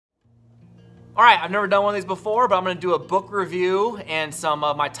All right, I've never done one of these before, but I'm gonna do a book review and some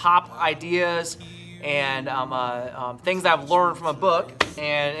of my top ideas and things that I've learned from a book.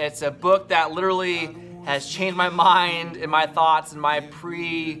 And it's a book that literally has changed my mind and my thoughts and my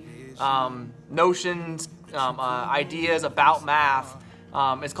notions, ideas about math.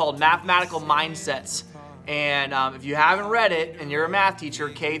 It's called Mathematical Mindsets. And if you haven't read it and you're a math teacher,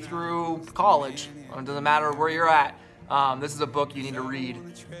 K through college, it doesn't matter where you're at, this is a book you need to read.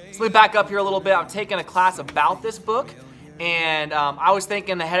 So let me back up here a little bit. I'm taking a class about this book, and I was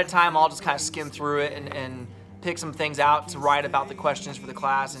thinking ahead of time I'll just kind of skim through it and pick some things out to write about the questions for the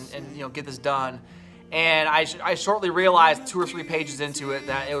class and get this done. And I shortly realized 2 or 3 pages into it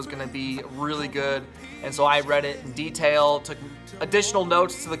that it was going to be really good, and so I read it in detail, took additional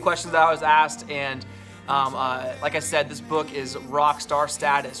notes to the questions that I was asked, and like I said, this book is rock star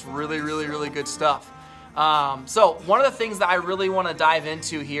status. Really, really, really good stuff. So one of the things that I really want to dive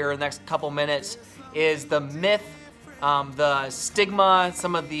into here in the next couple minutes is the myth, the stigma,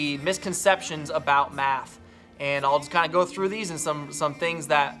 some of the misconceptions about math. And I'll just kind of go through these and some things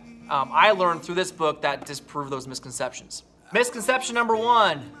that I learned through this book that disprove those misconceptions. Misconception number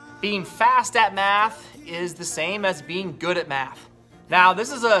 1, being fast at math is the same as being good at math. Now,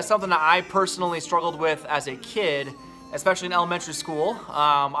 this is something that I personally struggled with as a kid, especially in elementary school.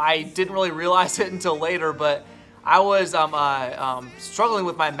 I didn't really realize it until later, but I was struggling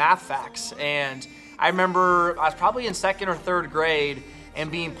with my math facts. And I remember I was probably in 2nd or 3rd grade and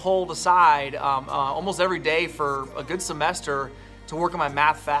being pulled aside almost every day for a good semester to work on my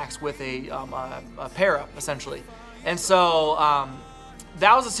math facts with a para, essentially. And so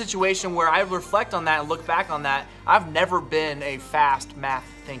that was a situation where I reflect on that and look back on that. I've never been a fast math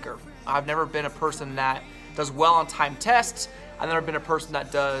thinker. I've never been a person that does well on timed tests. I've never been a person that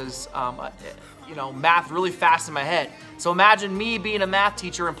does math really fast in my head. So imagine me being a math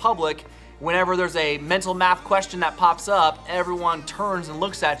teacher in public. Whenever there's a mental math question that pops up, everyone turns and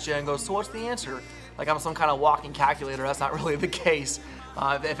looks at you and goes, so what's the answer? Like I'm some kind of walking calculator. That's not really the case.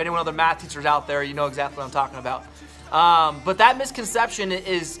 If anyone other math teachers out there, you know exactly what I'm talking about. But that misconception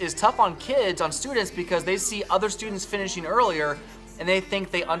is tough on kids, on students, because they see other students finishing earlier and they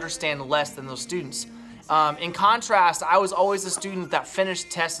think they understand less than those students. In contrast, I was always a student that finished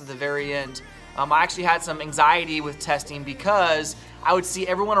tests at the very end. I actually had some anxiety with testing because I would see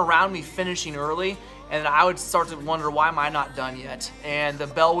everyone around me finishing early, and I would start to wonder, why am I not done yet? And the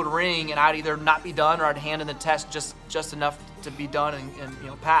bell would ring and I'd either not be done or I'd hand in the test just enough to be done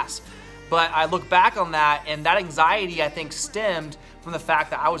and pass. But I look back on that, and that anxiety I think stemmed from the fact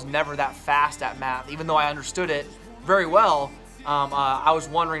that I was never that fast at math. Even though I understood it very well, I was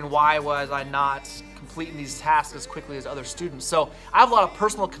wondering, why was I not completing these tasks as quickly as other students? So I have a lot of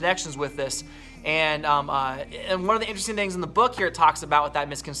personal connections with this, and one of the interesting things in the book here it talks about with that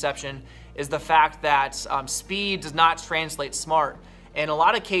misconception is the fact that speed does not translate smart. In a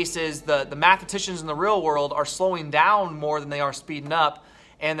lot of cases, the mathematicians in the real world are slowing down more than they are speeding up,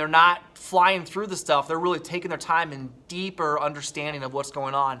 and they're not flying through the stuff. They're really taking their time and deeper understanding of what's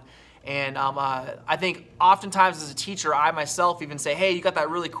going on. And I think oftentimes as a teacher, I myself even say, hey, you got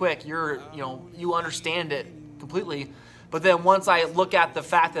that really quick. You understand it completely. But then once I look at the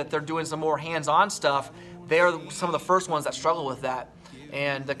fact that they're doing some more hands-on stuff, they're some of the first ones that struggle with that.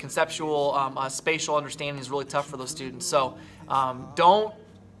 And the conceptual, spatial understanding is really tough for those students. So don't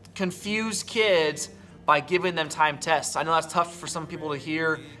confuse kids by giving them time tests. I know that's tough for some people to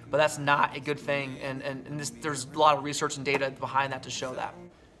hear, but that's not a good thing. And there's a lot of research and data behind that to show that.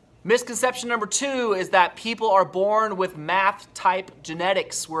 Misconception number 2 is that people are born with math-type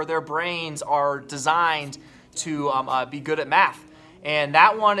genetics where their brains are designed to be good at math. And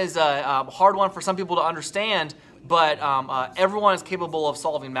that one is a hard one for some people to understand, but everyone is capable of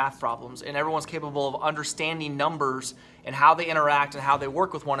solving math problems, and everyone's capable of understanding numbers and how they interact and how they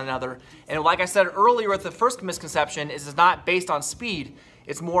work with one another. And like I said earlier with the first misconception, it's not based on speed.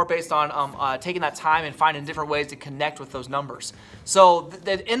 It's more based on taking that time and finding different ways to connect with those numbers. So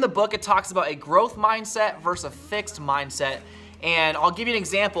in the book, it talks about a growth mindset versus a fixed mindset. And I'll give you an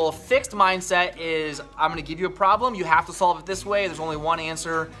example. A fixed mindset is, I'm gonna give you a problem, you have to solve it this way, there's only one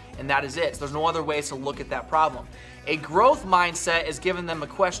answer, and that is it. So there's no other ways to look at that problem. A growth mindset is giving them a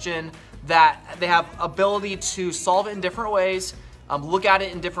question that they have ability to solve it in different ways, look at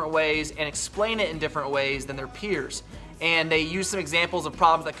it in different ways, and explain it in different ways than their peers. And they use some examples of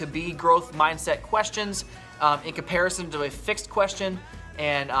problems that could be growth mindset questions in comparison to a fixed question,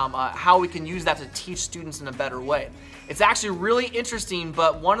 and how we can use that to teach students in a better way. It's actually really interesting,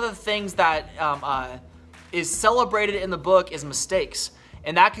 but one of the things that is celebrated in the book is mistakes.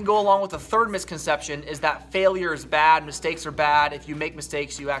 And that can go along with the third misconception, is that failure is bad, mistakes are bad. If you make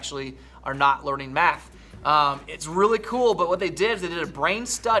mistakes, you actually are not learning math. It's really cool, but what they did is they did a brain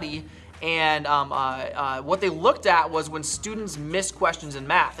study, and what they looked at was when students missed questions in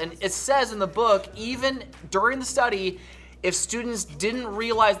math. And it says in the book, even during the study, if students didn't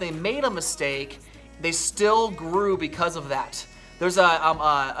realize they made a mistake, they still grew because of that. There's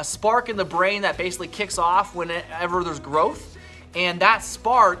a spark in the brain that basically kicks off whenever there's growth, and that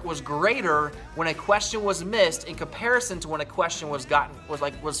spark was greater when a question was missed in comparison to when a question was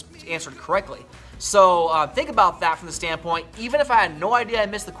answered correctly. So think about that from the standpoint, even if I had no idea I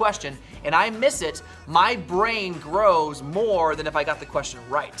missed the question and I miss it, my brain grows more than if I got the question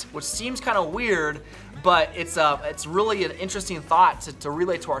right, which seems kind of weird, but it's really an interesting thought to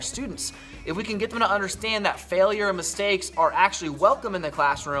relay to our students. If we can get them to understand that failure and mistakes are actually welcome in the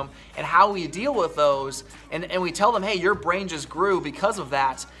classroom and how we deal with those, and we tell them, hey, your brain just grew because of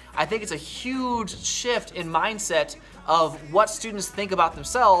that, I think it's a huge shift in mindset of what students think about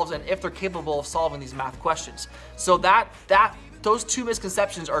themselves and if they're capable of solving these math questions. So those two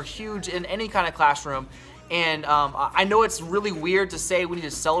misconceptions are huge in any kind of classroom. And I know it's really weird to say we need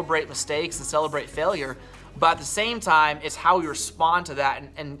to celebrate mistakes and celebrate failure, but at the same time, it's how we respond to that,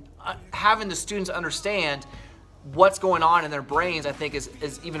 and having the students understand what's going on in their brains, I think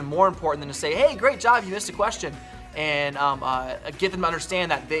is even more important than to say, hey, great job, you missed a question, and get them to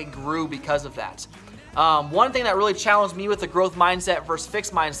understand that they grew because of that. One thing that really challenged me with the growth mindset versus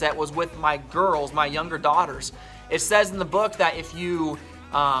fixed mindset was with my girls, my younger daughters. It says in the book that if you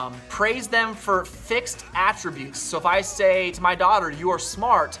praise them for fixed attributes, so if I say to my daughter, you are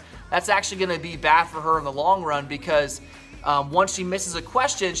smart, that's actually going to be bad for her in the long run, because once she misses a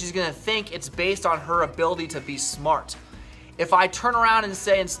question, she's going to think it's based on her ability to be smart. If I turn around and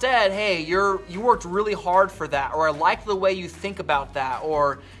say instead, hey, you worked really hard for that, or I like the way you think about that,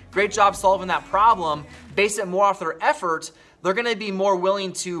 or great job solving that problem, base it more off their effort, they're going to be more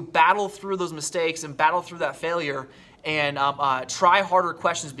willing to battle through those mistakes and battle through that failure and try harder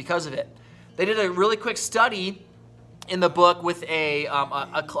questions because of it. They did a really quick study in the book with a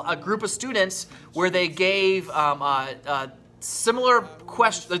group of students where they gave similar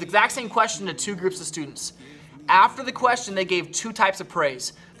question, the exact same question to two groups of students. After the question, they gave two types of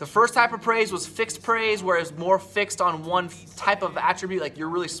praise. The first type of praise was fixed praise, where it's more fixed on one type of attribute, like you're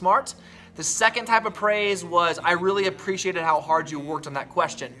really smart. The second type of praise was, I really appreciated how hard you worked on that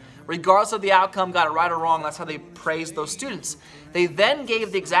question. Regardless of the outcome, got it right or wrong, that's how they praised those students. They then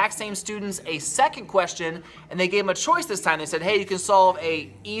gave the exact same students a second question, and they gave them a choice this time. They said, hey, you can solve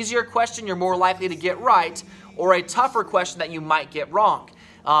a easier question you're more likely to get right, or a tougher question that you might get wrong.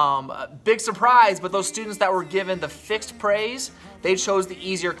 Big surprise, but those students that were given the fixed praise, they chose the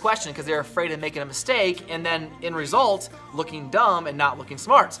easier question because they're afraid of making a mistake and then, in result, looking dumb and not looking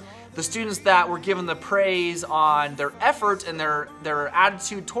smart. The students that were given the praise on their effort and their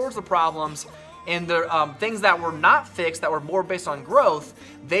attitude towards the problems and their things that were not fixed, that were more based on growth,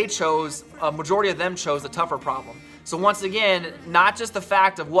 a majority of them chose the tougher problem. So once again, not just the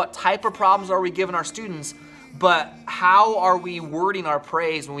fact of what type of problems are we giving our students, but how are we wording our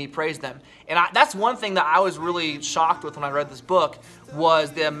praise when we praise them? And that's one thing that I was really shocked with when I read this book,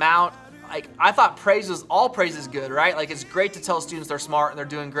 was the amount, I thought all praise is good, right? Like, it's great to tell students they're smart and they're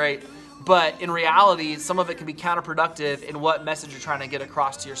doing great, but in reality, some of it can be counterproductive in what message you're trying to get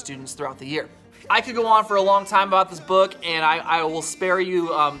across to your students throughout the year. I could go on for a long time about this book, and I will spare you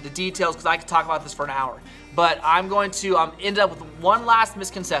the details because I could talk about this for an hour. But I'm going to end up with one last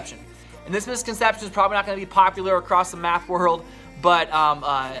misconception. And this misconception is probably not going to be popular across the math world, but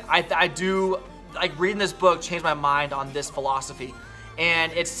reading this book changed my mind on this philosophy.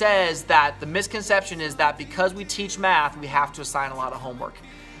 And it says that the misconception is that because we teach math, we have to assign a lot of homework.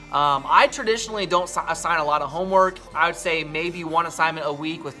 I traditionally don't assign a lot of homework. I would say maybe one assignment a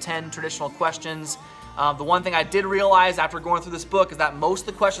week with 10 traditional questions. The one thing I did realize after going through this book is that most of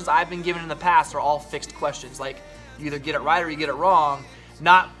the questions I've been given in the past are all fixed questions. Like, you either get it right or you get it wrong,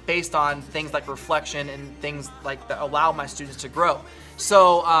 not based on things like reflection and things like that allow my students to grow.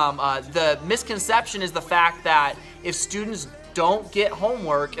 So the misconception is the fact that if students don't get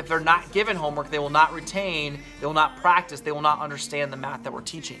homework, if they're not given homework, they will not retain, they will not practice, they will not understand the math that we're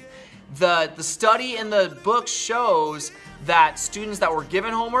teaching. The study in the book shows that students that were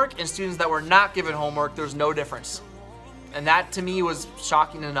given homework and students that were not given homework, there's no difference. And that to me was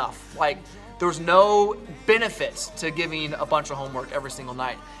shocking enough. Like, there was no benefit to giving a bunch of homework every single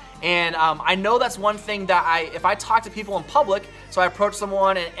night. And I know that's one thing that if I talk to people in public, so I approach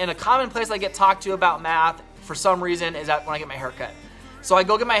someone, and a common place I get talked to about math for some reason is when I get my hair cut. So I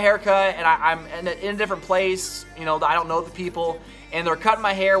go get my hair cut, and I'm in a different place, you know, I don't know the people, and they're cutting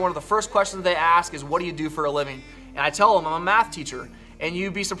my hair. One of the first questions they ask is, what do you do for a living? And I tell them I'm a math teacher. And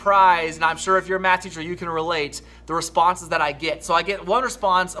you'd be surprised, and I'm sure if you're a math teacher, you can relate, the responses that I get. So I get one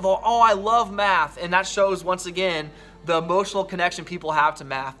response of, oh, I love math, and that shows, once again, the emotional connection people have to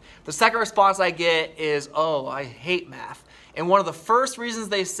math. The second response I get is, oh, I hate math. And one of the first reasons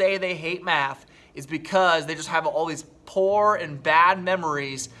they say they hate math is because they just have all these poor and bad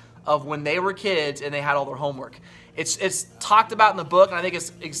memories of when they were kids and they had all their homework. It's talked about in the book, and I think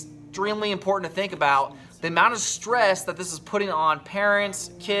it's extremely important to think about the amount of stress that this is putting on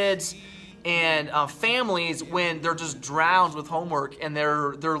parents, kids, and families when they're just drowned with homework and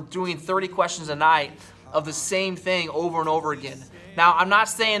they're doing 30 questions a night of the same thing over and over again. Now, I'm not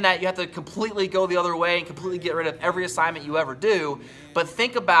saying that you have to completely go the other way and completely get rid of every assignment you ever do, but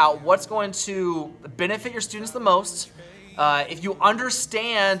think about what's going to benefit your students the most. If you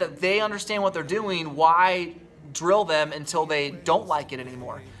understand that they understand what they're doing, why drill them until they don't like it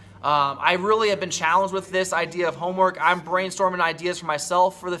anymore? I really have been challenged with this idea of homework. I'm brainstorming ideas for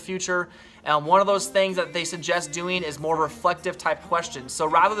myself for the future. One of those things that they suggest doing is more reflective type questions. So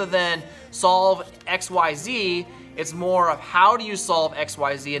rather than solve X, Y, Z, it's more of how do you solve X,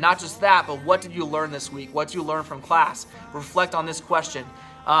 Y, Z, and not just that, but what did you learn this week? What did you learn from class? Reflect on this question.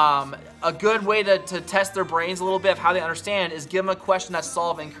 A good way to test their brains a little bit of how they understand is give them a question that's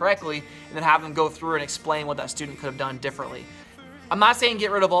solved incorrectly and then have them go through and explain what that student could have done differently. I'm not saying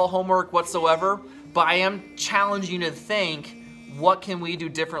get rid of all homework whatsoever, but I am challenging you to think, what can we do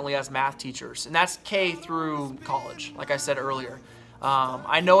differently as math teachers? And that's K through college, like I said earlier.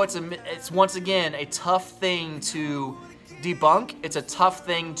 I know it's once again a tough thing to debunk. It's a tough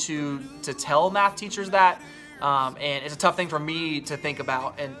thing to tell math teachers that, and it's a tough thing for me to think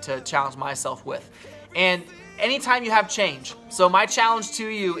about and to challenge myself with. And anytime you have change, so my challenge to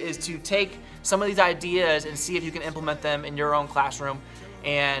you is to take some of these ideas and see if you can implement them in your own classroom,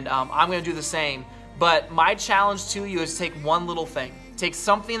 and I'm going to do the same. But my challenge to you is take one little thing. Take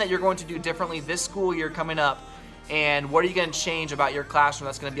something that you're going to do differently this school year coming up, and what are you going to change about your classroom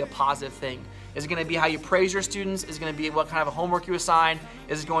that's going to be a positive thing? Is it going to be how you praise your students? Is it going to be what kind of homework you assign?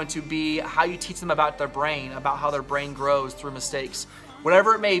 Is it going to be how you teach them about their brain, about how their brain grows through mistakes?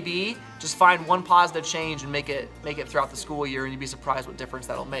 Whatever it may be, just find one positive change and make it throughout the school year, and you'd be surprised what difference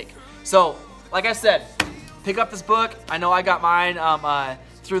that'll make. So, like I said, pick up this book. I know I got mine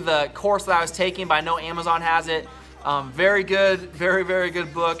through the course that I was taking, but I know Amazon has it. Very good, very, very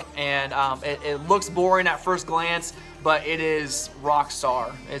good book, and it looks boring at first glance, but it is rock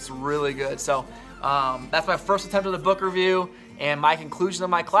star. It's really good. So that's my first attempt at a book review and my conclusion of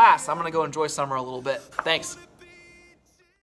my class. I'm gonna go enjoy summer a little bit. Thanks.